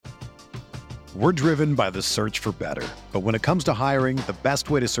We're driven by the search for better. But when it comes to hiring, the best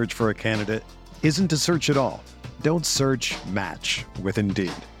way to search for a candidate isn't to search at all. Don't search, match with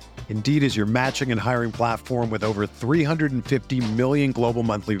Indeed. Indeed is your matching and hiring platform with over 350 million global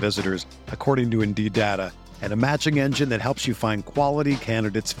monthly visitors, according to Indeed data, and a matching engine that helps you find quality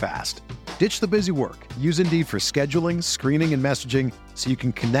candidates fast. Ditch the busy work. Use Indeed for scheduling, screening, and messaging so you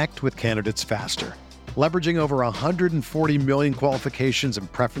can connect with candidates faster. Leveraging over 140 million qualifications and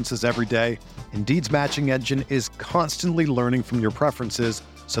preferences every day, Indeed's matching engine is constantly learning from your preferences,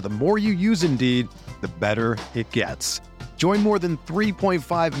 so the more you use Indeed, the better it gets. Join more than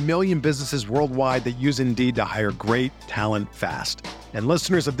 3.5 million businesses worldwide that use Indeed to hire great talent fast. And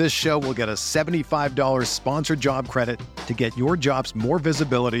listeners of this show will get a $75 sponsored job credit to get your jobs more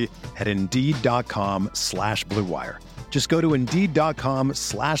visibility at Indeed.com/Blue Wire. Just go to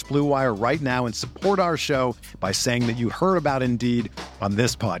Indeed.com/Blue Wire right now and support our show by saying that you heard about Indeed on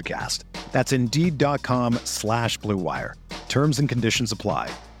this podcast. That's Indeed.com/Blue Wire. Terms and conditions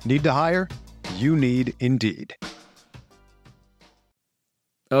apply. Need to hire? You need Indeed.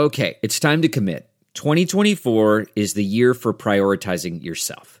 Okay, it's time to commit. 2024 is the year for prioritizing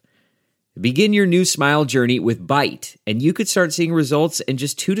yourself. Begin your new smile journey with Byte, and you could start seeing results in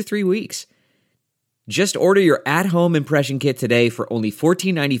just 2 to 3 weeks. Just order your at-home impression kit today for only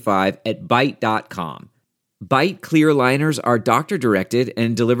 $14.95 at Byte.com. Byte clear liners are doctor-directed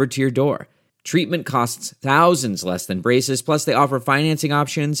and delivered to your door. Treatment costs thousands less than braces, plus they offer financing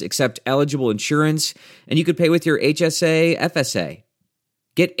options, accept eligible insurance, and you could pay with your HSA, FSA.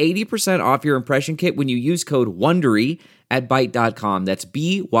 Get 80% off your impression kit when you use code WONDERY at Byte.com. That's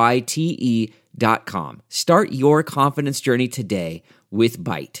BYTE.com. Start your confidence journey today with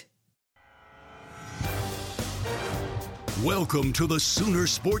Byte. Welcome to the Sooner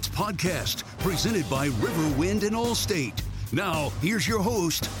Sports Podcast, presented by Riverwind and Allstate. Now, here's your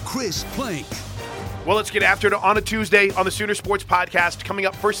host, Chris Plank. Well, let's get after it on a Tuesday on the Sooner Sports Podcast. Coming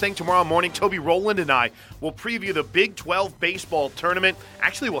up first thing tomorrow morning, Toby Rowland and I will preview the Big 12 baseball tournament.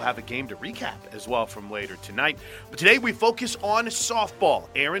 Actually, we'll have a game to recap as well from later tonight. But today we focus on softball.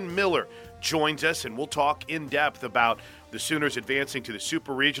 Erin Miller joins us, and we'll talk in depth about the Sooners advancing to the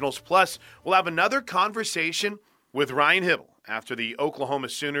Super Regionals. Plus, we'll have another conversation with Ryan Hybl after the Oklahoma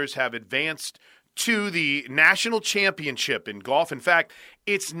Sooners have advanced to the national championship in golf. In fact,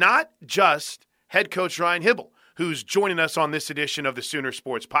 it's not just head coach Ryan Hybl who's joining us on this edition of the Sooner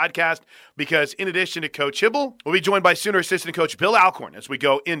Sports Podcast, because in addition to Coach Hybl, we'll be joined by Sooner assistant coach Bill Alcorn as we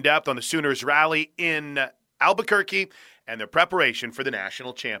go in depth on the Sooners rally in Albuquerque and their preparation for the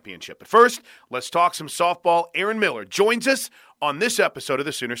national championship. But first, let's talk some softball. Erin Miller joins us on this episode of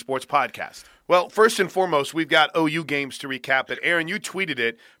the Sooner Sports Podcast. Well, first and foremost, we've got OU games to recap, but Erin, you tweeted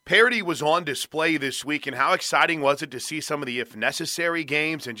it. Parity was on display this week, and how exciting was it to see some of the if necessary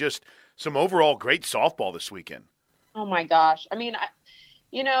games and just some overall great softball this weekend? Oh my gosh. I mean,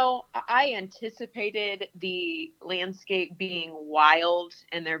 I anticipated the landscape being wild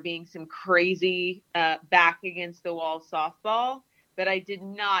and there being some crazy back against the wall softball, but I did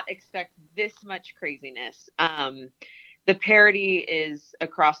not expect this much craziness. The parity is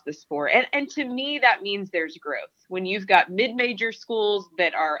across the sport. And to me, that means there's growth. When you've got mid-major schools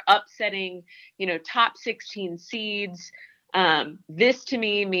that are upsetting, top 16 seeds, this to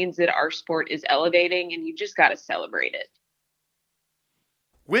me means that our sport is elevating, and you just got to celebrate it.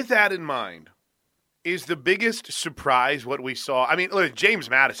 With that in mind, is the biggest surprise what we saw? I mean, look, James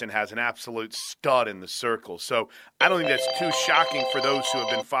Madison has an absolute stud in the circle, so I don't think that's too shocking for those who have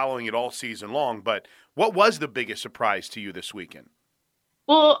been following it all season long. But what was the biggest surprise to you this weekend?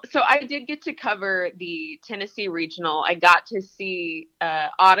 Well, so I did get to cover the Tennessee Regional. I got to see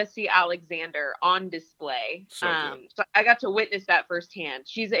Odyssey Alexander on display. So I got to witness that firsthand.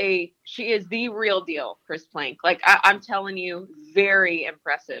 She is the real deal, Chris Plank. Like I'm telling you, very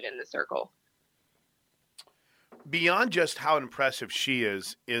impressive in the circle. Beyond just how impressive she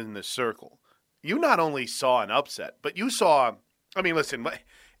is in the circle, you not only saw an upset, but you saw, I mean, listen,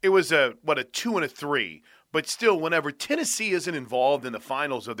 it was a 2 and a 3. But still, whenever Tennessee isn't involved in the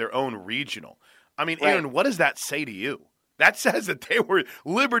finals of their own regional, I mean, right. Erin, what does that say to you? That says that they were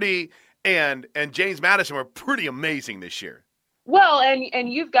Liberty and James Madison were pretty amazing this year. Well, and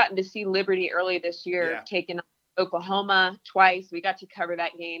you've gotten to see Liberty early this year, taking on Oklahoma twice. We got to cover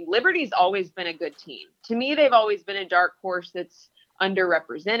that game. Liberty's always been a good team. To me, they've always been a dark horse that's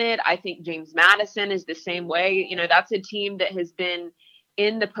underrepresented. I think James Madison is the same way. That's a team that has been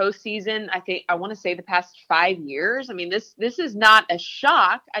in the postseason, I want to say the past 5 years. I mean, this is not a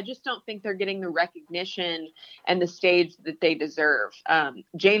shock. I just don't think they're getting the recognition and the stage that they deserve.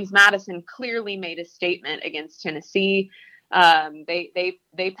 James Madison clearly made a statement against Tennessee.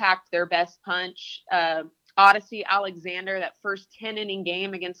 They packed their best punch. Odyssey Alexander, that first 10-inning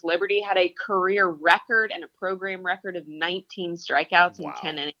game against Liberty, had a career record and a program record of 19 strikeouts in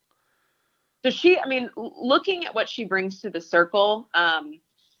 10 innings. So looking at what she brings to the circle,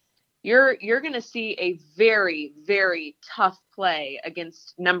 you're going to see a very, very tough play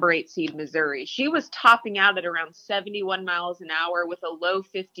against number 8 seed Missouri. She was topping out at around 71 miles an hour with a low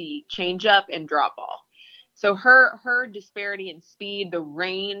 50 changeup and drop ball. So her disparity in speed, the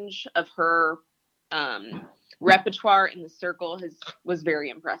range of her repertoire in the circle was very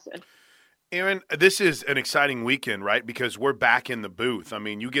impressive. Erin, this is an exciting weekend, right? Because we're back in the booth. I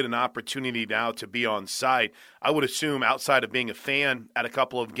mean, you get an opportunity now to be on site. I would assume outside of being a fan at a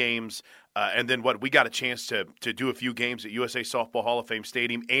couple of games, and then we got a chance to do a few games at USA Softball Hall of Fame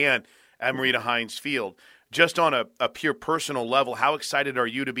Stadium and at Marita Hines Field. Just on a pure personal level, how excited are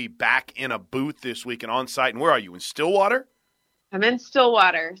you to be back in a booth this week and on site? And where are you, in Stillwater? I'm in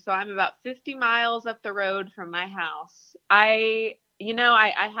Stillwater, so I'm about 50 miles up the road from my house. I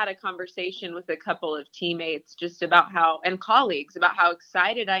had a conversation with a couple of teammates and colleagues about how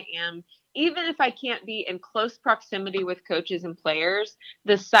excited I am, even if I can't be in close proximity with coaches and players,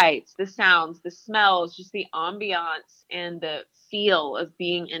 the sights, the sounds, the smells, just the ambiance and the feel of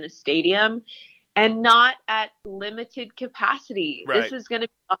being in a stadium and not at limited capacity. Right. This is going to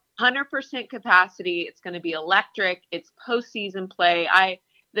be 100% capacity. It's going to be electric. It's postseason play.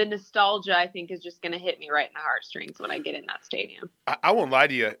 The nostalgia, I think, is just going to hit me right in the heartstrings when I get in that stadium. I won't lie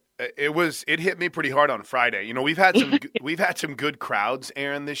to you. It hit me pretty hard on Friday. You know, we've had some good crowds,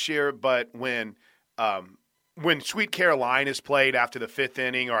 Erin, this year. But when Sweet Caroline is played after the 5th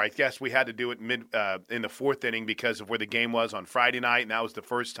inning, or I guess we had to do it in the 4th inning because of where the game was on Friday night, and that was the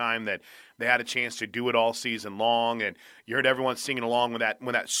first time that they had a chance to do it all season long. And you heard everyone singing along when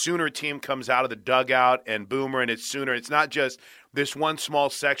that Sooner team comes out of the dugout and Boomer and it's Sooner. It's not just this one small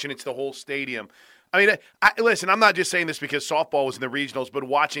section, it's the whole stadium. I mean, listen, I'm not just saying this because softball was in the regionals, but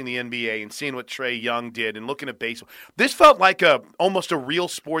watching the NBA and seeing what Trey Young did and looking at baseball, this felt like almost a real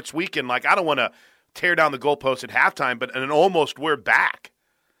sports weekend. Like, I don't want to tear down the goalpost at halftime, but almost we're back.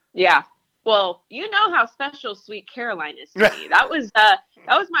 Yeah. Well, you know how special Sweet Caroline is to me. That was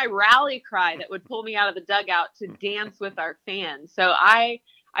my rally cry that would pull me out of the dugout to dance with our fans. So I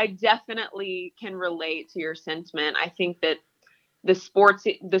definitely can relate to your sentiment. I think that the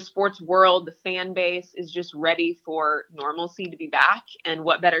sports world, the fan base is just ready for normalcy to be back. And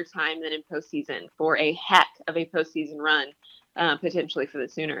what better time than in postseason for a heck of a postseason run, potentially for the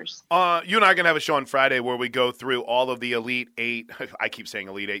Sooners. You and I are going to have a show on Friday where we go through all of the Elite 8, I keep saying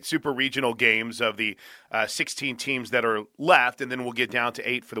Elite 8, super regional games of the 16 teams that are left, and then we'll get down to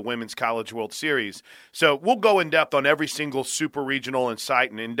 8 for the Women's College World Series. So we'll go in-depth on every single super regional and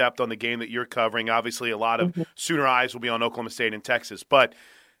site and in-depth on the game that you're covering. Obviously, a lot of Sooner eyes will be on Oklahoma State and Texas, but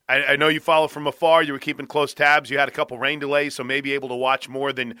I know you follow from afar. You were keeping close tabs. You had a couple rain delays, so maybe able to watch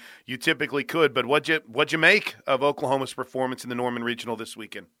more than you typically could. But what'd you make of Oklahoma's performance in the Norman Regional this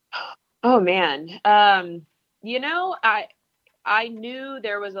weekend? Oh man, I knew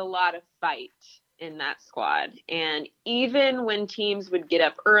there was a lot of fight in that squad, and even when teams would get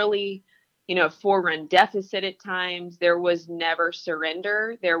up early, 4-run deficit at times, there was never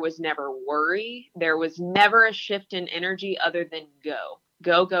surrender. There was never worry. There was never a shift in energy other than go.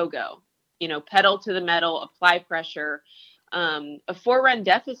 Go, go, go. Pedal to the metal, apply pressure. A 4-run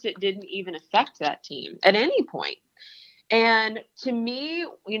deficit didn't even affect that team at any point. And to me,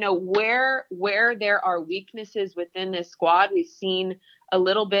 where there are weaknesses within this squad, we've seen a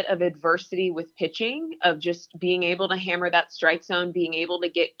little bit of adversity with pitching, of just being able to hammer that strike zone, being able to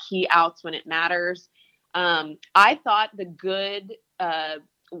get key outs when it matters. I thought the good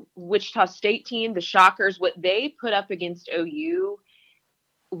Wichita State team, the Shockers, what they put up against OU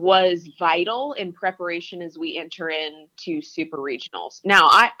was vital in preparation as we enter into super regionals. Now,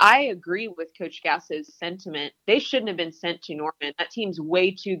 I agree with Coach Gasso's sentiment. They shouldn't have been sent to Norman. That team's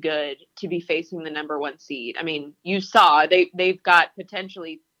way too good to be facing the number 1 seed. I mean, you saw they've got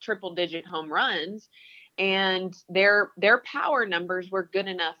potentially triple-digit home runs, and their power numbers were good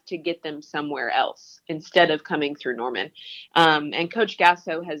enough to get them somewhere else instead of coming through Norman. And Coach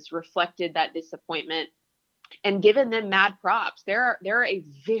Gasso has reflected that disappointment and given them mad props. They're a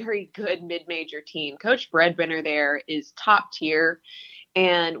very good mid-major team. Coach Breadwinner there is top tier.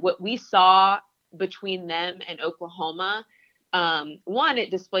 And what we saw between them and Oklahoma, one,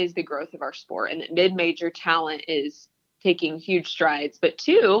 it displays the growth of our sport, and that mid-major talent is taking huge strides. But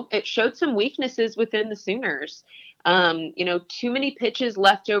 2, it showed some weaknesses within the Sooners. Too many pitches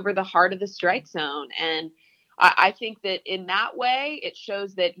left over the heart of the strike zone. And I think that in that way, it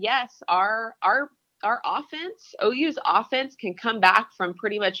shows that, yes, our OU's offense can come back from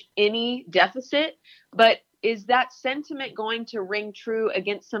pretty much any deficit, but is that sentiment going to ring true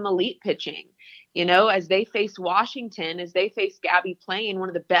against some elite pitching? You know, as they face Washington, as they face Gabby Plain, one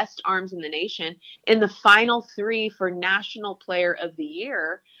of the best arms in the nation, in the final 3 for National Player of the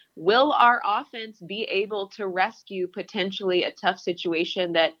Year, will our offense be able to rescue potentially a tough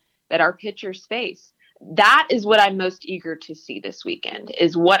situation that our pitchers face? That is what I'm most eager to see this weekend,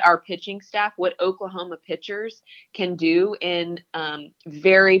 is what our pitching staff, what Oklahoma pitchers can do in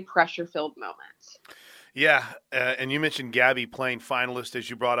very pressure-filled moments. Yeah, and you mentioned Gabby Plain, finalist, as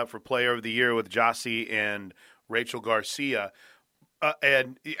you brought up, for Player of the Year with Jossie and Rachel Garcia.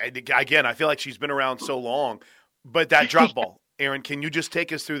 And again, I feel like she's been around so long. But that drop ball, Erin, can you just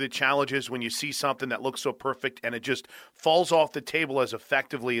take us through the challenges when you see something that looks so perfect and it just falls off the table as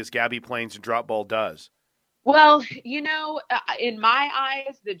effectively as Gabby Plain's drop ball does? Well, you know, in my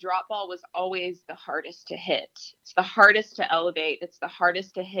eyes, the drop ball was always the hardest to hit. It's the hardest to elevate. It's the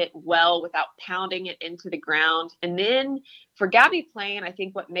hardest to hit well without pounding it into the ground. And then for Gabby Plain, I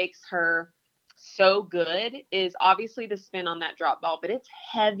think what makes her so good is obviously the spin on that drop ball, but it's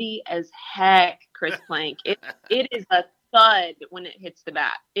heavy as heck, Chris Plank. It is a thud when it hits the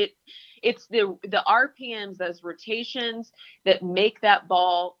bat. It's the RPMs, those rotations that make that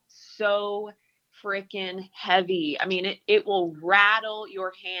ball so freaking heavy. I mean, it will rattle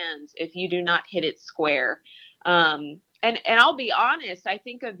your hands if you do not hit it square. And I'll be honest, I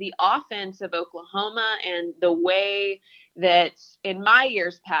think of the offense of Oklahoma and the way that in my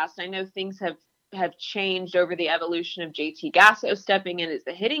years past, I know things have changed over the evolution of JT Gasso stepping in as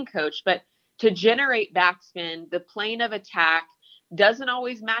the hitting coach, but to generate backspin, the plane of attack doesn't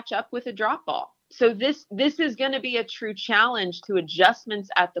always match up with a drop ball. So this is going to be a true challenge to adjustments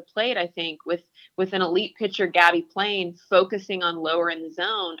at the plate, I think, with an elite pitcher, Gabby Plain, focusing on lower in the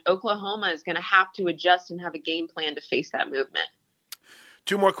zone. Oklahoma is going to have to adjust and have a game plan to face that movement.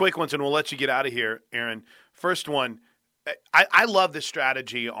 2 more quick ones, and we'll let you get out of here, Erin. First one, I love the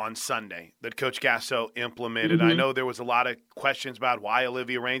strategy on Sunday that Coach Gasso implemented. Mm-hmm. I know there was a lot of questions about why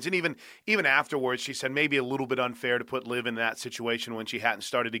Olivia Raines, and even afterwards she said maybe a little bit unfair to put Liv in that situation when she hadn't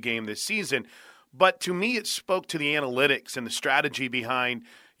started a game this season. But to me, it spoke to the analytics and the strategy behind,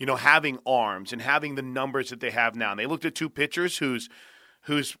 you know, having arms and having the numbers that they have now. And they looked at 2 pitchers whose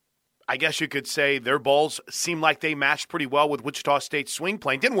I guess you could say their balls seemed like they matched pretty well with Wichita State's swing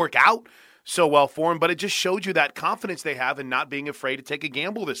plane. Didn't work out so well for them, but it just showed you that confidence they have in not being afraid to take a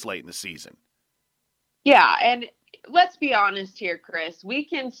gamble this late in the season. Yeah, and let's be honest here, Chris. We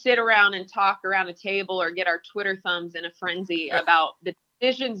can sit around and talk around a table or get our Twitter thumbs in a frenzy about the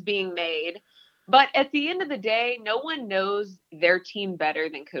decisions being made. But at the end of the day, no one knows their team better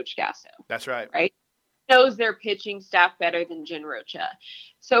than Coach Gasso. That's right. Right? Knows their pitching staff better than Jen Rocha.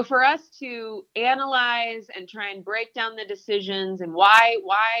 So for us to analyze and try and break down the decisions and why,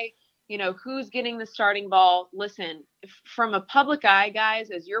 you know, who's getting the starting ball. Listen, from a public eye, guys,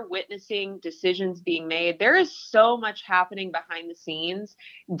 as you're witnessing decisions being made, there is so much happening behind the scenes,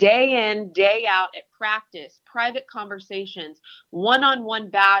 day in, day out at practice, private conversations, one-on-one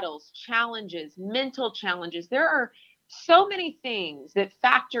battles, challenges, mental challenges. There are so many things that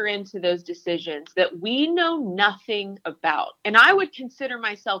factor into those decisions that we know nothing about. And I would consider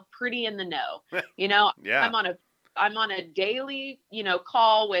myself pretty in the know. You know, yeah. I'm on a daily, you know,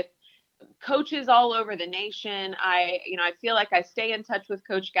 call with coaches all over the nation. I feel like I stay in touch with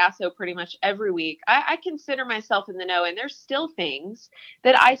Coach Gasso pretty much every week. I consider myself in the know, and there's still things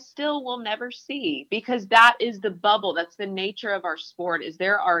that I still will never see because that is the bubble. That's the nature of our sport, is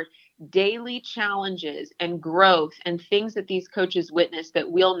there are daily challenges and growth and things that these coaches witness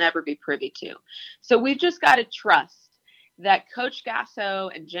that we'll never be privy to. So we've just got to trust that Coach Gasso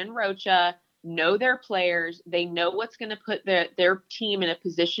and Jen Rocha know their players. They know what's going to put their team in a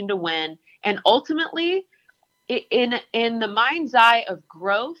position to win. And ultimately, in the mind's eye of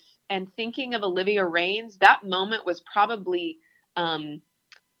growth and thinking of Olivia Raines, that moment was probably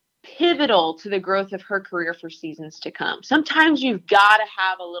pivotal to the growth of her career for seasons to come. Sometimes you've got to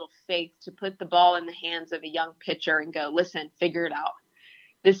have a little faith to put the ball in the hands of a young pitcher and go, listen, figure it out.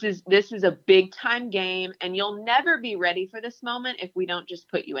 This is a big time game, and you'll never be ready for this moment if we don't just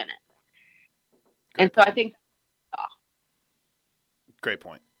put you in it. And so I think Great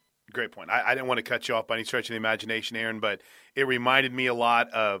point. I didn't want to cut you off by any stretch of the imagination, Erin, but it reminded me a lot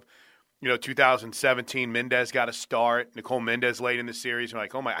of, 2017, Mendez got a start. Nicole Mendez late in the series. We're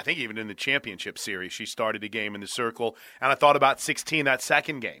like, oh my, I think even in the championship series, she started a game in the circle. And I thought about 16, that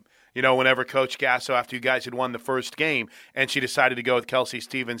second game. Whenever Coach Gasso, after you guys had won the first game, and she decided to go with Kelsey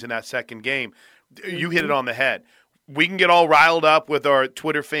Stevens in that second game, you hit it on the head. we can get all riled up with our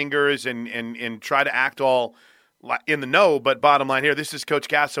Twitter fingers and try to act all in the know, but bottom line here, this is Coach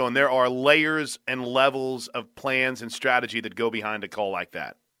Casso, and there are layers and levels of plans and strategy that go behind a call like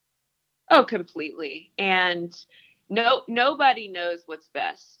that. Oh, completely. And nobody knows what's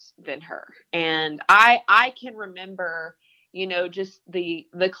best than her. And I can remember, just the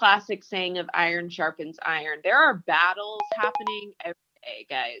classic saying of iron sharpens iron. There are battles happening every day,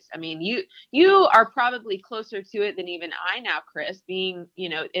 guys. I mean, you are probably closer to it than even I now, Chris, being,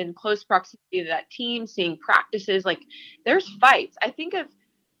 in close proximity to that team, seeing practices. Like, there's fights. I think of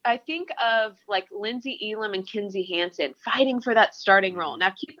like Lindsey Elam and Kinsey Hansen fighting for that starting role. Now,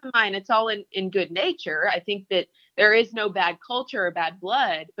 keep in mind, it's all in good nature. I think that there is no bad culture or bad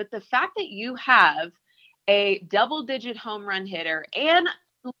blood, but the fact that you have a double-digit home run hitter and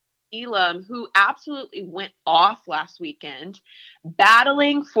Elam, who absolutely went off last weekend,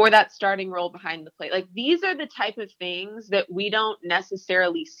 battling for that starting role behind the plate. Like, these are the type of things that we don't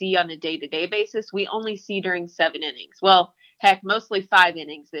necessarily see on a day-to-day basis. We only see during 7 innings. Well, heck, mostly 5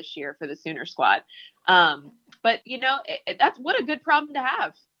 innings this year for the Sooner squad. But, that's what a good problem to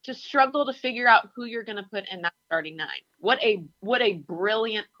have, to struggle to figure out who you're going to put in that starting 9. What a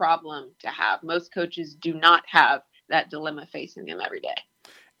brilliant problem to have. Most coaches do not have that dilemma facing them every day.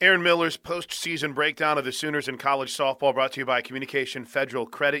 Erin Miller's postseason breakdown of the Sooners in college softball, brought to you by Communication Federal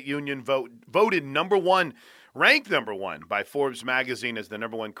Credit Union, voted ranked number one by Forbes magazine as the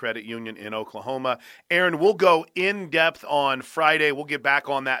number one credit union in Oklahoma. Erin, we'll go in depth on Friday. We'll get back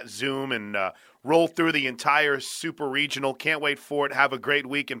on that Zoom and roll through the entire super regional. Can't wait for it. Have a great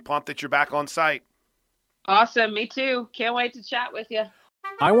week and pumped that you're back on site. Awesome. Me too. Can't wait to chat with you.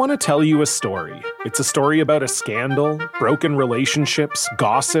 I want to tell you a story. It's a story about a scandal, broken relationships,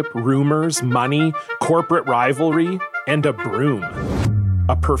 gossip, rumors, money, corporate rivalry, and a broom.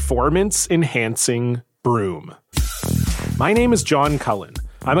 A performance-enhancing broom. My name is John Cullen.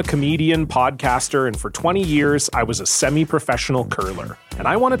 I'm a comedian, podcaster, and for 20 years, I was a semi-professional curler. And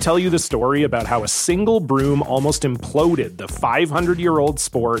I want to tell you the story about how a single broom almost imploded the 500-year-old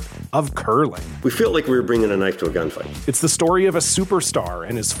sport of curling. We felt like we were bringing a knife to a gunfight. It's the story of a superstar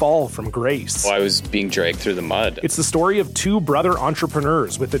and his fall from grace. Well, I was being dragged through the mud. It's the story of 2 brother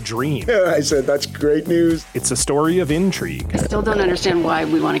entrepreneurs with a dream. I said, that's great news. It's a story of intrigue. I still don't understand why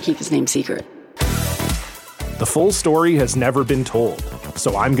we want to keep his name secret. The full story has never been told,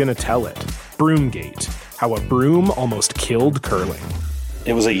 so I'm going to tell it. Broomgate, how a broom almost killed curling.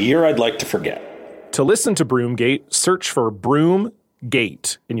 It was a year I'd like to forget. To listen to Broomgate, search for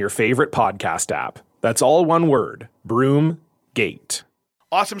Broomgate in your favorite podcast app. That's all one word, Broomgate.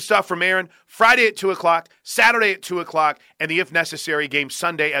 Awesome stuff from Erin. Friday at 2 o'clock, Saturday at 2 o'clock, and the if necessary game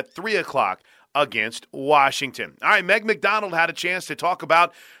Sunday at 3 o'clock against Washington. All right, Meg McDonald had a chance to talk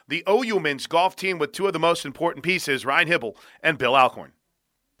about the OU men's golf team with 2 of the most important pieces, Ryan Hybl and Bill Alcorn.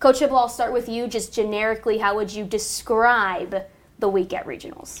 Coach Hybl, I'll start with you. Just generically, how would you describe the week at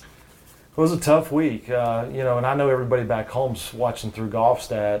regionals? It was a tough week, and I know everybody back home's watching through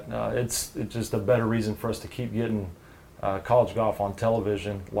GolfStat. It's just a better reason for us to keep getting college golf on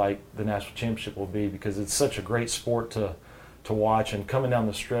television like the national championship will be, because it's such a great sport to watch, and coming down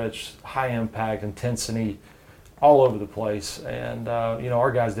the stretch, high impact, intensity, all over the place. And,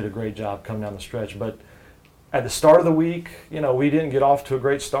 our guys did a great job coming down the stretch. But at the start of the week, we didn't get off to a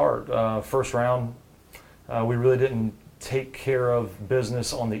great start. First round, we really didn't take care of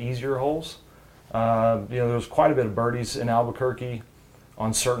business on the easier holes. There was quite a bit of birdies in Albuquerque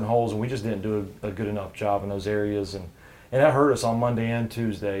on certain holes, and we just didn't do a good enough job in those areas. And that hurt us on Monday and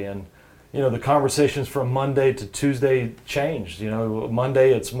Tuesday. And the conversations from Monday to Tuesday changed.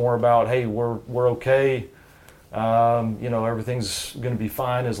 Monday it's more about, hey, we're okay. Everything's going to be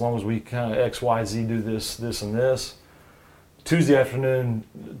fine as long as we kind of X, Y, Z do this, and this.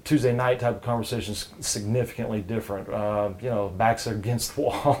 Tuesday night type of conversations significantly different. Backs are against the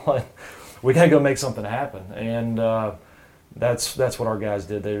wall, and we got to go make something happen. And that's what our guys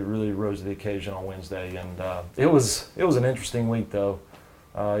did. They really rose to the occasion on Wednesday, and it was an interesting week though.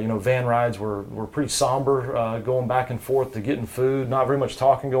 Van rides were pretty somber, going back and forth to getting food, not very much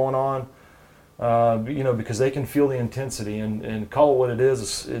talking going on, because they can feel the intensity and call it what it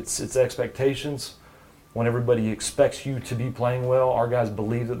is. It's expectations. When everybody expects you to be playing well, our guys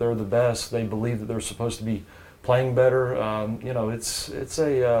believe that they're the best. They believe that they're supposed to be playing better. It's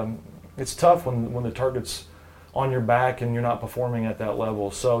tough when the target's on your back and you're not performing at that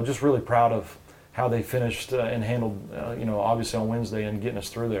level. So just really proud of how they finished and handled, obviously on Wednesday and getting us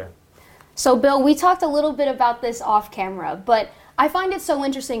through there. So, Bill, we talked a little bit about this off camera, but I find it so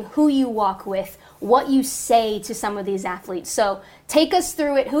interesting who you walk with, what you say to some of these athletes. So take us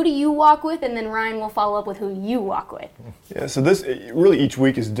through it. Who do you walk with? And then Ryan will follow up with who you walk with. Yeah, so this really each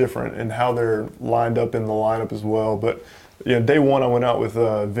week is different in how they're lined up in the lineup as well. But day one I went out with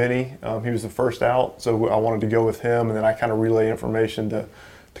Vinny. He was the first out, so I wanted to go with him. And then I kind of relay information to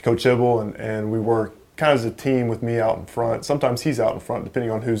Coach Hybl, and we work kind of as a team with me out in front. Sometimes he's out in front, depending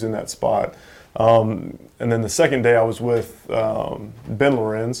on who's in that spot. And then the second day I was with Ben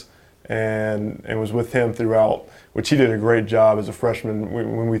Lorenz and was with him throughout, which he did a great job as a freshman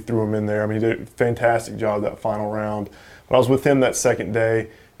when we threw him in there. I mean, he did a fantastic job that final round. But I was with him that second day,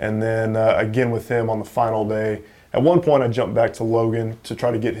 and then again with him on the final day. At one point I jumped back to Logan to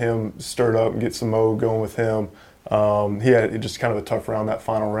try to get him stirred up and get some mo going with him. He had just kind of a tough round that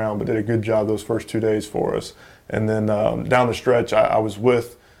final round, but did a good job those first 2 days for us. And then down the stretch, I was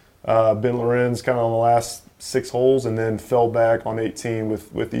with Ben Lorenz kind of on the last 6 holes, and then fell back on 18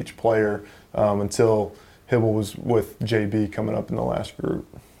 with each player until Hybl was with JB coming up in the last group.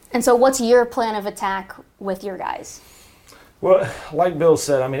 And so what's your plan of attack with your guys? Well, like Bill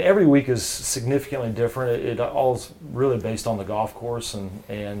said, I mean, every week is significantly different. It all is really based on the golf course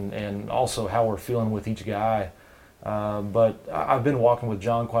and also how we're feeling with each guy. But I've been walking with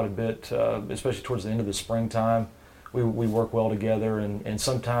John quite a bit, especially towards the end of the springtime. We work well together, and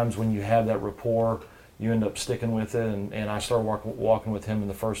sometimes when you have that rapport, you end up sticking with it. And I started walking with him in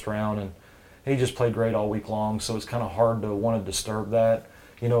the first round, and he just played great all week long, so it's kind of hard to want to disturb that.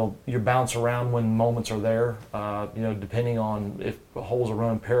 You bounce around when moments are there, depending on if holes are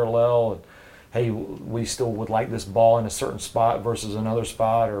running parallel, and hey, we still would like this ball in a certain spot versus another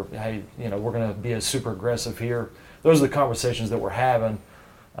spot, or hey, we're going to be super aggressive here. Those are the conversations that we're having.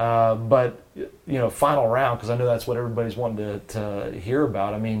 But final round, because I know that's what everybody's wanting to hear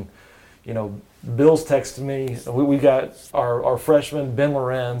about. I mean, Bill's texted me. We got our freshman Ben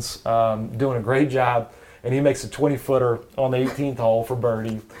Lorenz doing a great job, and he makes a 20-footer on the 18th hole for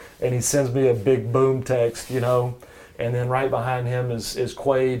birdie, and he sends me a big boom text, And then right behind him is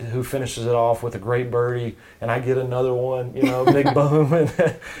Quaid, who finishes it off with a great birdie, and I get another one, big boom,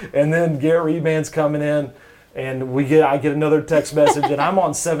 and then Garrett Reband's coming in. And I get another text message, and I'm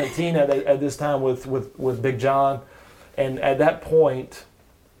on 17 at this time with Big John, and at that point,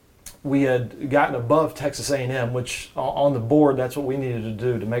 we had gotten above Texas A&M, which on the board that's what we needed to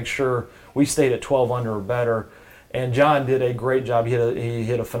do to make sure we stayed at 12 under or better. And John did a great job. He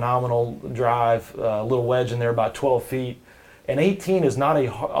hit a phenomenal drive, a little wedge in there about 12 feet. And 18 is not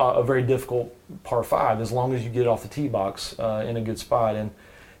a very difficult par 5 as long as you get it off the tee box in a good spot.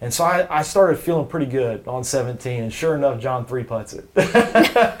 And so I started feeling pretty good on 17, and sure enough, John 3-putts it.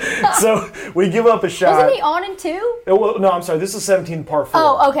 So we give up a shot. Wasn't he on in 2? Well, no, I'm sorry. This is 17 par 4.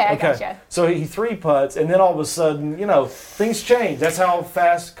 Oh, okay, I gotcha. So he 3-putts, and then all of a sudden, things change. That's how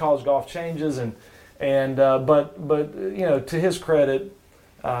fast college golf changes. But to his credit,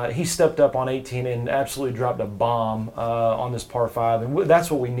 he stepped up on 18 and absolutely dropped a bomb on this par 5, and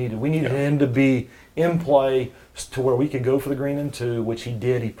that's what we needed. We needed him to be in play to where we could go for the green in 2, which he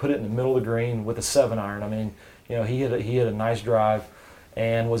did. He put it in the middle of the green with a 7-iron. I mean, he hit a nice drive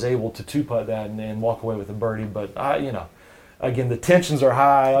and was able to 2-putt that and walk away with a birdie. But again, the tensions are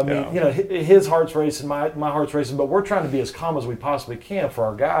high. I mean, his heart's racing, my heart's racing, but we're trying to be as calm as we possibly can for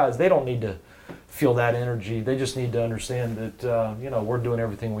our guys. They don't need to feel that energy. They just need to understand that we're doing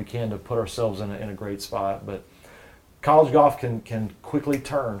everything we can to put ourselves in a great spot. But college golf can quickly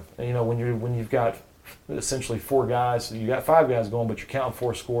turn. When you've got essentially 4 guys, so you got 5 guys going, but you're counting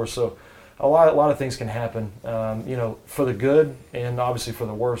 4 scores. So a lot of things can happen. For the good and obviously for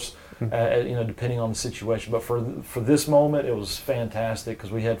the worse. Depending on the situation. But for this moment, it was fantastic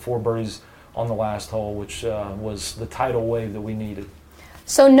because we had 4 birdies on the last hole, which was the tidal wave that we needed.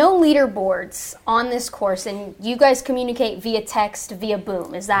 So no leaderboards on this course, and you guys communicate via text, via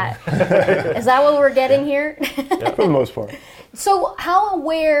boom. Is that what we're getting here? Yeah, for the most part. So how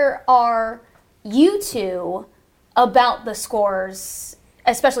aware are you two about the scores,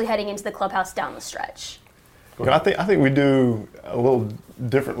 especially heading into the clubhouse down the stretch? I think we do a little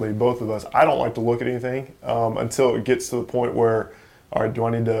differently, both of us. I don't like to look at anything until it gets to the point where, all right, do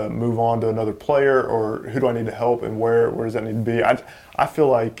I need to move on to another player, or who do I need to help, and where does that need to be? I feel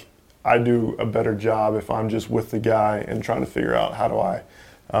like I do a better job if I'm just with the guy and trying to figure out how do I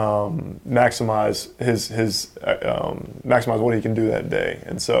maximize maximize what he can do that day.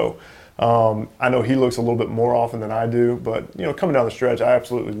 And so I know he looks a little bit more often than I do, but coming down the stretch, I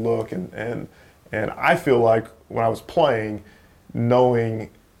absolutely look, and I feel like when I was playing,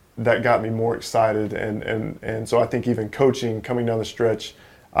 knowing that got me more excited, and so I think even coaching, coming down the stretch,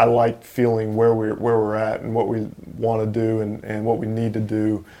 I like feeling where we're at and what we want to do and what we need to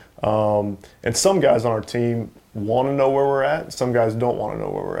do. And some guys on our team want to know where we're at. Some guys don't want to know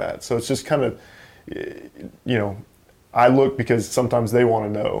where we're at. So it's just kind of, I look because sometimes they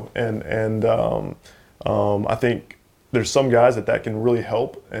want to know. And I think there's some guys that can really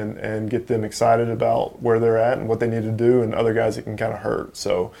help and get them excited about where they're at and what they need to do, and other guys it can kind of hurt.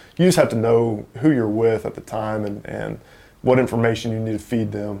 So you just have to know who you're with at the time and what information you need to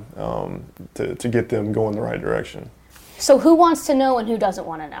feed them to get them going the right direction. So who wants to know and who doesn't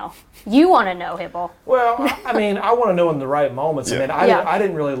want to know? You want to know, Hybl. Well, I mean, I want to know in the right moments. Yeah. I mean, I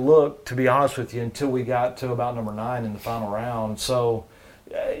didn't really look, to be honest with you, until we got to about number 9 in the final round. So,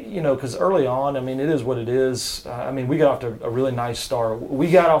 because early on, I mean, it is what it is. I mean, we got off to a really nice start. We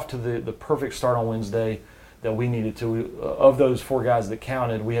got off to the perfect start on Wednesday that we needed to. Of those 4 guys that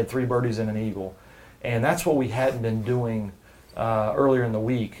counted, we had 3 birdies and an eagle. And that's what we hadn't been doing earlier in the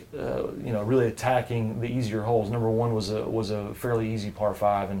week, really attacking the easier holes. Number 1 was a fairly easy par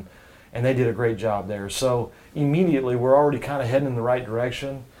 5, and they did a great job there. So immediately we're already kind of heading in the right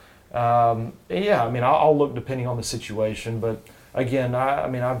direction. I mean, I'll look depending on the situation, but again,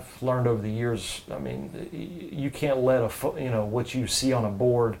 I've learned over the years, I mean, you can't let what you see on a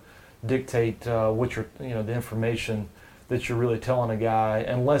board dictate what the information that you're really telling a guy,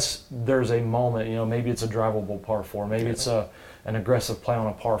 unless there's a moment, maybe it's a drivable par 4, maybe it's an aggressive play on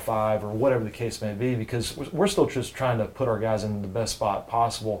a par 5, or whatever the case may be, because we're still just trying to put our guys in the best spot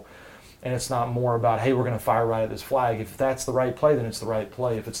possible. And it's not more about, hey, we're going to fire right at this flag. If that's the right play, then it's the right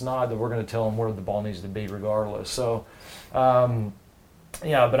play. If it's not, then we're going to tell them where the ball needs to be regardless. So, but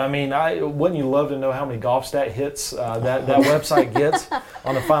I mean, wouldn't you love to know how many golf stat hits that website gets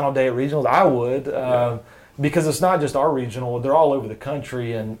on the final day at regionals? I would. Because it's not just our regional, they're all over the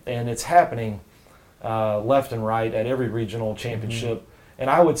country, and it's happening left and right at every regional championship. Mm-hmm. And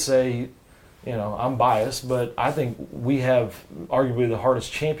I would say, I'm biased, but I think we have arguably the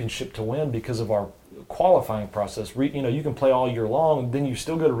hardest championship to win because of our qualifying process. You can play all year long, then you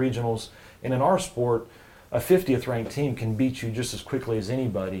still go to regionals, and in our sport, a 50th ranked team can beat you just as quickly as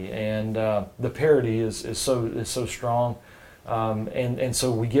anybody, and the parity is so strong. And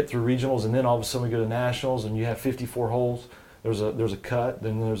so we get through regionals, and then all of a sudden we go to nationals, and you have 54 holes. There's a cut,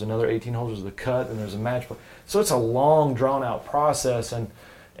 then there's another 18 holes. There's a cut, and there's a match play. So it's a long, drawn-out process, and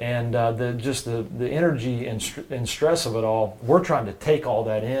the energy and stress of it all. We're trying to take all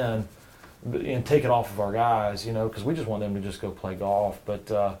that in and take it off of our guys, because we just want them to just go play golf.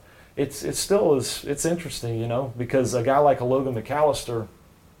 But it's still interesting, because a guy like a Logan McAllister,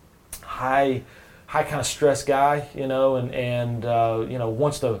 high kind of stress guy, and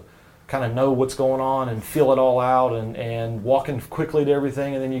wants to kind of know what's going on and feel it all out and walking quickly to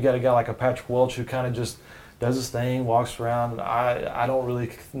everything. And then you got a guy like a Patrick Welch who kind of just does his thing, walks around. I don't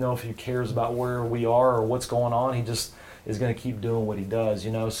really know if he cares about where we are or what's going on. He just is going to keep doing what he does,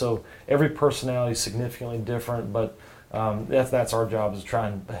 So every personality is significantly different, but that's our job, is to try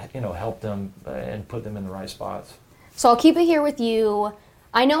and help them and put them in the right spots. So I'll keep it here with you.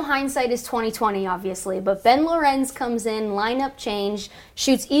 I know hindsight is 20/20, obviously, but Ben Lorenz comes in, lineup change,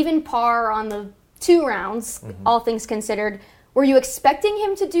 shoots even par on the 2 rounds, all things considered. Were you expecting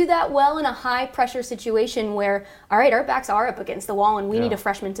him to do that well in a high-pressure situation where, all right, our backs are up against the wall and we need a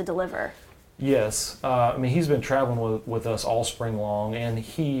freshman to deliver? Yes. He's been traveling with us all spring long, and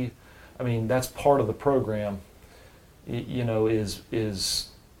that's part of the program, is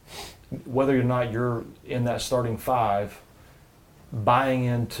whether or not you're in that starting 5, buying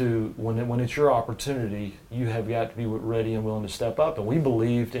into when it's your opportunity, you have got to be ready and willing to step up. And we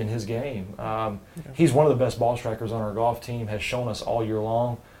believed in his game. He's one of the best ball strikers on our golf team, has shown us all year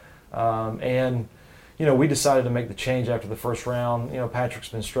long. We decided to make the change after the first round. Patrick's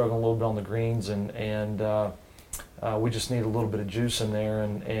been struggling a little bit on the greens, and we just need a little bit of juice in there.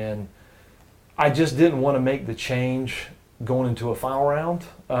 And I just didn't want to make the change going into a final round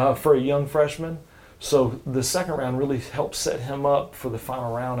for a young freshman. So the second round really helped set him up for the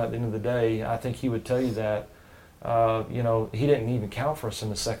final round at the end of the day. I think he would tell you that. He didn't even count for us in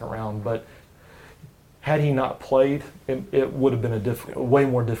the second round, but had he not played, it would have been a way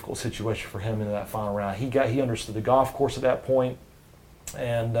more difficult situation for him in that final round. He understood the golf course at that point,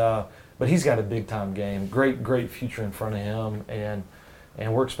 but he's got a big time game, great future in front of him, and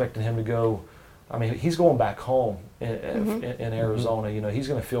we're expecting him to go. He's going back home in Arizona. He's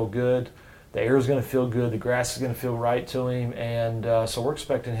going to feel good. The air is going to feel good. The grass is going to feel right to him, and so we're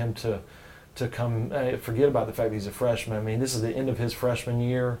expecting him to come. Forget about the fact that he's a freshman. This is the end of his freshman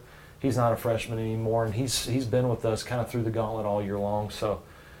year. He's not a freshman anymore, and he's been with us kind of through the gauntlet all year long. So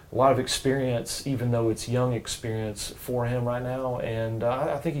a lot of experience, even though it's young experience for him right now. And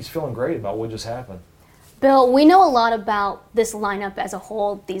I think he's feeling great about what just happened. Bill, we know a lot about this lineup as a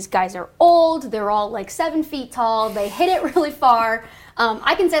whole. These guys are old. They're all like 7 feet tall. They hit it really far.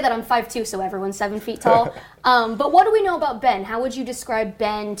 I can say that I'm 5'2", so everyone's 7 feet tall. But what do we know about Ben? How would you describe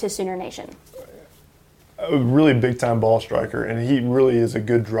Ben to Sooner Nation? A really big-time ball striker, and he really is a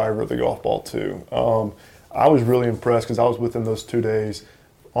good driver of the golf ball, too. I was really impressed because I was with him those 2 days.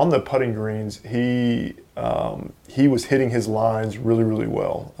 On the putting greens, he was hitting his lines really, really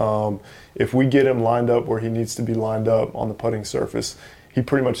well. If we get him lined up where he needs to be lined up on the putting surface, he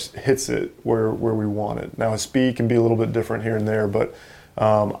pretty much hits it where we want it. Now, his speed can be a little bit different here and there, but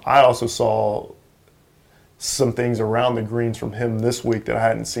I also saw some things around the greens from him this week that I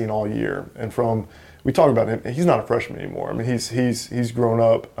hadn't seen all year. And we talk about him, he's not a freshman anymore. I mean, he's grown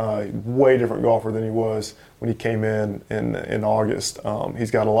up, way different golfer than he was when he came in August.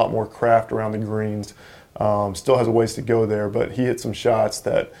 He's got a lot more craft around the greens. Still has a ways to go there, but he hit some shots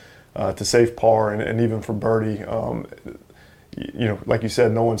that to save par and even for birdie. Like you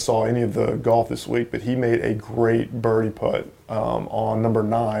said, no one saw any of the golf this week, but he made a great birdie putt on number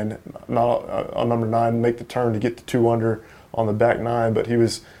 9. On number 9, make the turn to get to 2 under on the back 9, but he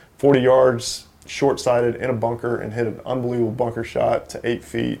was 40 yards short-sided in a bunker and hit an unbelievable bunker shot to 8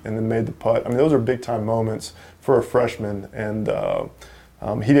 feet and then made the putt. I mean, those are big-time moments for a freshman, and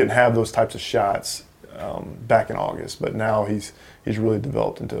he didn't have those types of shots back in August, but now he's really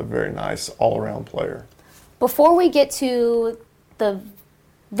developed into a very nice all-around player. Before we get to the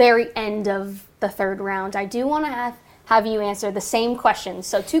very end of the third round, I do want to have you answer the same questions.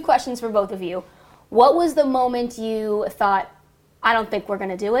 So 2 questions for both of you. What was the moment you thought, I don't think we're going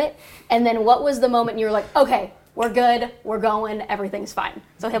to do it? And then what was the moment you were like, okay, we're good, we're going, everything's fine?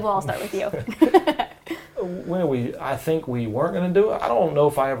 So Hybl, I'll start with you. When I think we weren't going to do it, I don't know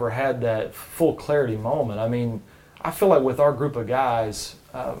if I ever had that full clarity moment. I mean, I feel like with our group of guys,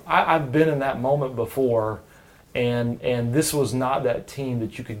 I've been in that moment before, and this was not that team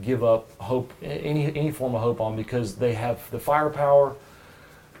that you could give up hope, any form of hope on, because they have the firepower.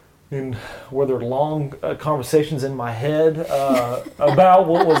 And were there long conversations in my head about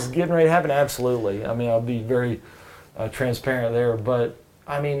what was getting ready to happen? Absolutely. I mean, I'll be very transparent there. But,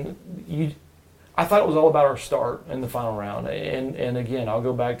 I mean, I thought it was all about our start in the final round. And again, I'll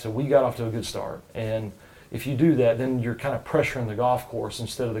go back to we got off to a good start. And if you do that, then you're kind of pressuring the golf course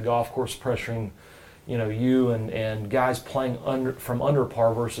instead of the golf course pressuring, you and guys playing from under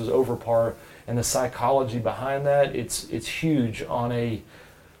par versus over par. And the psychology behind that, it's huge on a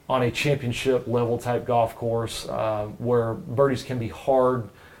championship level type golf course where birdies can be hard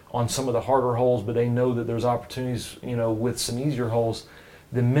on some of the harder holes, but they know that there's opportunities, with some easier holes.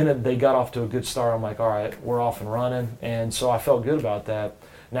 The minute they got off to a good start, I'm like, all right, we're off and running. And so I felt good about that.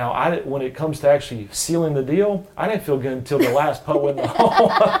 Now, when it comes to actually sealing the deal, I didn't feel good until the last putt went in the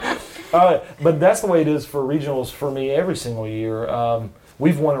hole. But that's the way it is for regionals for me every single year.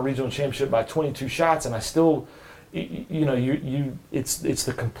 We've won a regional championship by 22 shots, and I still, it's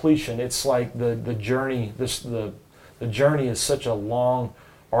the completion. It's like the journey. The journey is such a long,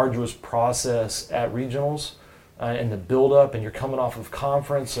 arduous process at regionals, and the build up, and you're coming off of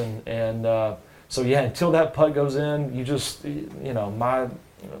conference, and so yeah, until that putt goes in, you just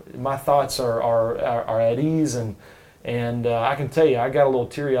my thoughts are at ease, and I can tell you, I got a little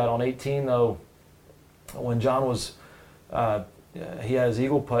teary-eyed on 18 though, when John was. He had his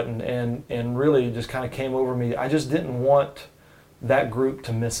eagle putt, and really it just kind of came over me. I just didn't want that group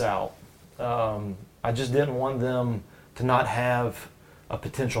to miss out. I just didn't want them to not have a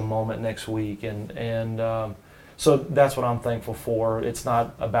potential moment next week, and so that's what I'm thankful for. It's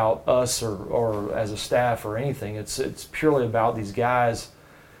not about us or as a staff or anything. It's purely about these guys.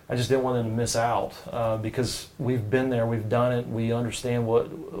 I just didn't want them to miss out because we've been there, we've done it, we understand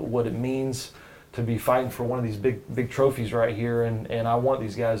what it means to be fighting for one of these big trophies right here, and I want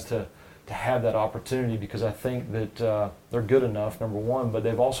these guys to have that opportunity because I think that they're good enough, number one, but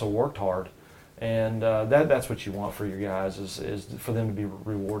they've also worked hard, and that's what you want for your guys is for them to be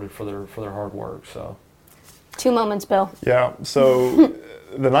rewarded for their hard work. So, 2 moments, Bill. Yeah. So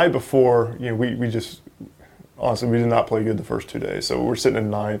the night before, we just honestly we did not play good the first 2 days. So we're sitting in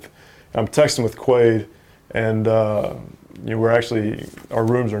 9th, and I'm texting with Quaid, and we're actually, our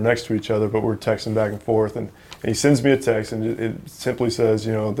rooms are next to each other, but we're texting back and forth, and he sends me a text, and it simply says,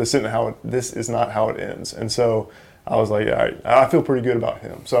 this is not how it ends. And so I was like, all right, I feel pretty good about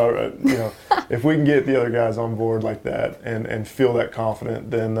him. So, if we can get the other guys on board like that and feel that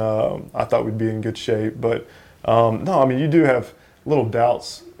confident, then I thought we'd be in good shape. But no, I mean, you do have little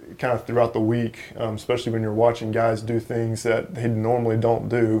doubts, kind of throughout the week, especially when you're watching guys do things that they normally don't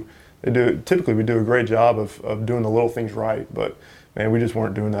do. Typically, we do a great job of doing the little things right, but man, we just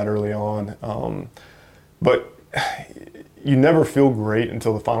weren't doing that early on. But you never feel great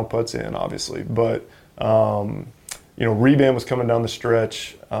until the final putt's in, obviously. But Reban was coming down the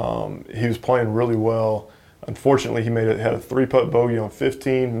stretch. He was playing really well. Unfortunately, he had a 3-putt bogey on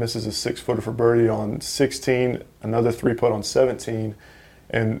 15, misses a 6-footer for birdie on 16, another 3-putt on 17,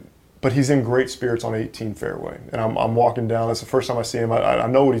 but he's in great spirits on 18 fairway. And I'm walking down. It's the first time I see him. I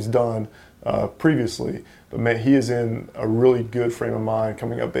know what he's done previously, but man, he is in a really good frame of mind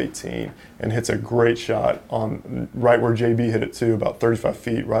coming up 18 and hits a great shot on right where JB hit it too, about 35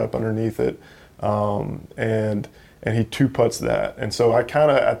 feet, right up underneath it, and he 2-putts that. And so I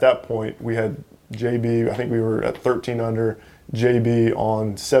kind of at that point we had JB, I think we were at 13 under, JB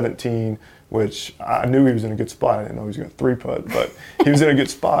on 17, which I knew he was in a good spot. I didn't know he was going to 3-putt, but he was in a good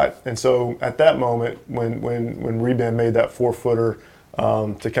spot. And so at that moment, when Reban made that 4-footer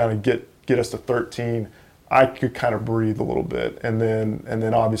to kind of get us to 13, I could kind of breathe a little bit. And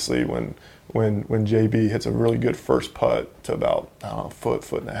then obviously when JB hits a really good first putt to about foot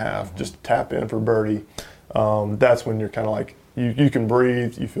and a half, just tap in for birdie, that's when you're kind of like, you can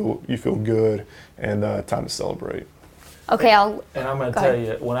breathe, you feel good, and time to celebrate. Okay, and I'm going to tell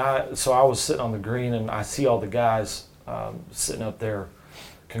you, I was sitting on the green and I see all the guys sitting up there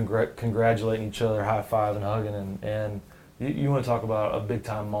congratulating each other, high-fiving, hugging, and you want to talk about a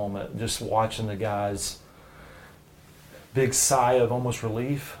big-time moment, just watching the guys, big sigh of almost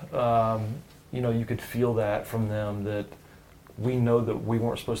relief. You could feel that from them, that we know that we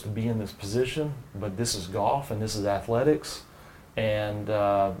weren't supposed to be in this position, but this is golf and this is athletics. And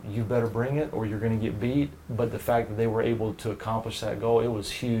you better bring it or you're going to get beat. But the fact that they were able to accomplish that goal, it was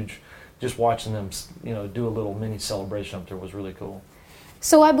huge. Just watching them, do a little mini celebration up there was really cool.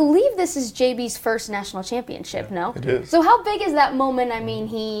 So I believe this is JB's first national championship, no? It is. So how big is that moment? I mean,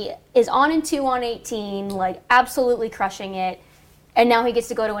 he is on and 2 on 18, like absolutely crushing it. And now he gets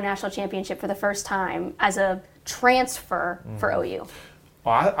to go to a national championship for the first time as a transfer for OU.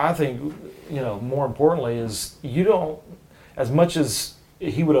 Well, I think, more importantly is as much as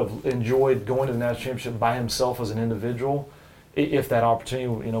he would have enjoyed going to the national championship by himself as an individual, if that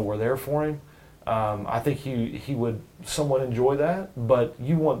opportunity, were there for him, I think he would somewhat enjoy that. But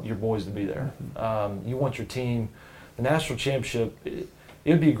you want your boys to be there. You want your team. The national championship, it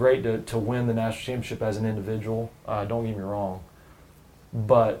would be great to win the national championship as an individual. Don't get me wrong,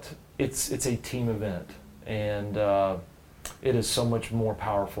 but it's a team event, and it is so much more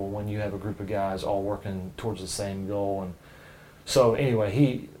powerful when you have a group of guys all working towards the same goal. And so anyway,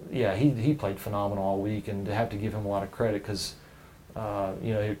 he played phenomenal all week, and to have to give him a lot of credit because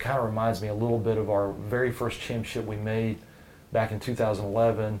it kind of reminds me a little bit of our very first championship we made back in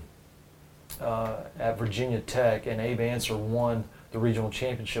 2011 at Virginia Tech, and Abe Answer won the regional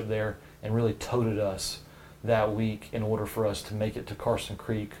championship there and really toted us that week in order for us to make it to Carson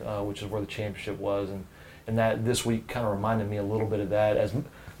Creek, which is where the championship was, and that this week kind of reminded me a little bit of that as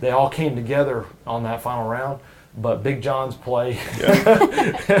they all came together on that final round. But Big John's play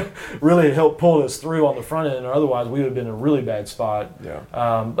really helped pull us through on the front end, or otherwise we would have been in a really bad spot. Yeah.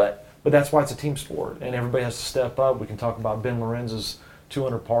 But that's why it's a team sport, and everybody has to step up. We can talk about Ben Lorenz's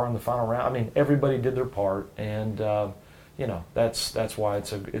 200 par in the final round. I mean, everybody did their part, and that's why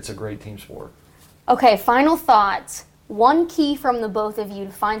it's a great team sport. Okay, final thoughts. One key from the both of you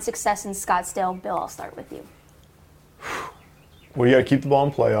to find success in Scottsdale. Bill, I'll start with you. Well, you got to keep the ball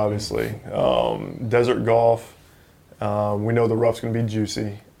in play, obviously. Desert golf, we know the rough's going to be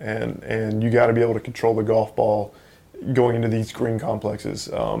juicy, and you got to be able to control the golf ball going into these green complexes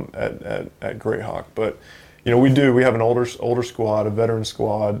at Greyhawk. But we have an older squad, a veteran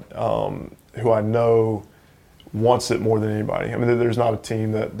squad, who I know wants it more than anybody. I mean, there's not a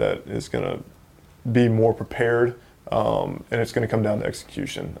team that is going to be more prepared, and it's going to come down to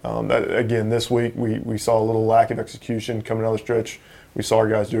execution. Again, this week we saw a little lack of execution coming down the stretch. We saw our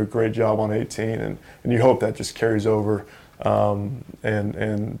guys do a great job on 18, and you hope that just carries over, and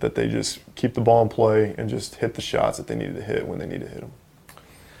that they just keep the ball in play and just hit the shots that they needed to hit when they need to hit them.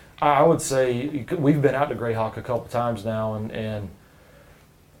 I would say we've been out to Greyhawk a couple times now, and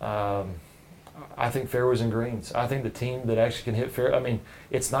I think fairways and greens. I think the team that actually can hit fair. I mean,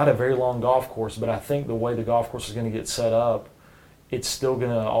 it's not a very long golf course, but I think the way the golf course is going to get set up, it's still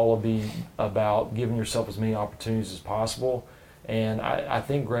going to all be about giving yourself as many opportunities as possible. And I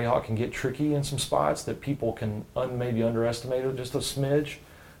think Greyhawk can get tricky in some spots that people can maybe underestimate it just a smidge.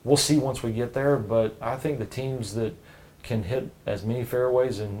 We'll see once we get there, but I think the teams that can hit as many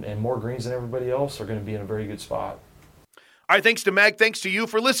fairways and more greens than everybody else are going to be in a very good spot. All right, thanks to Meg. Thanks to you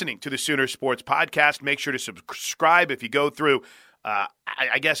for listening to the Sooner Sports Podcast. Make sure to subscribe if you go through, I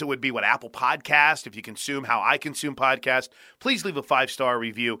guess it would be Apple Podcast. If you consume how I consume podcasts, please leave a 5-star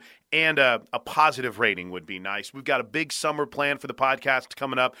review and a positive rating would be nice. We've got a big summer plan for the podcast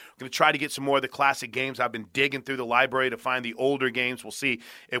coming up. We're going to try to get some more of the classic games. I've been digging through the library to find the older games. We'll see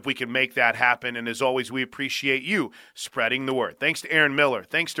if we can make that happen. And as always, we appreciate you spreading the word. Thanks to Erin Miller.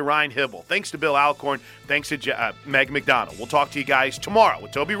 Thanks to Ryan Hybl. Thanks to Bill Alcorn. Thanks to Meg McDonald. We'll talk to you guys tomorrow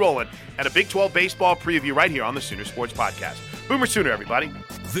with Toby Rowland and a Big 12 baseball preview right here on the Sooner Sports Podcast. Boomer Sooner, everybody.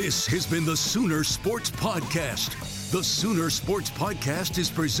 This has been the Sooner Sports Podcast. The Sooner Sports Podcast is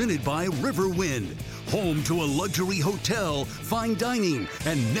presented by Riverwind, home to a luxury hotel, fine dining,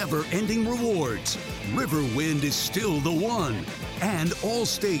 and never-ending rewards. Riverwind is still the one. And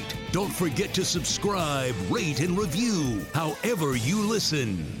Allstate. Don't forget to subscribe, rate, and review however you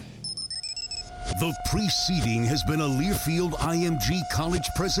listen. The preceding has been a Learfield IMG College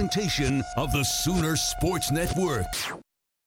presentation of the Sooner Sports Network.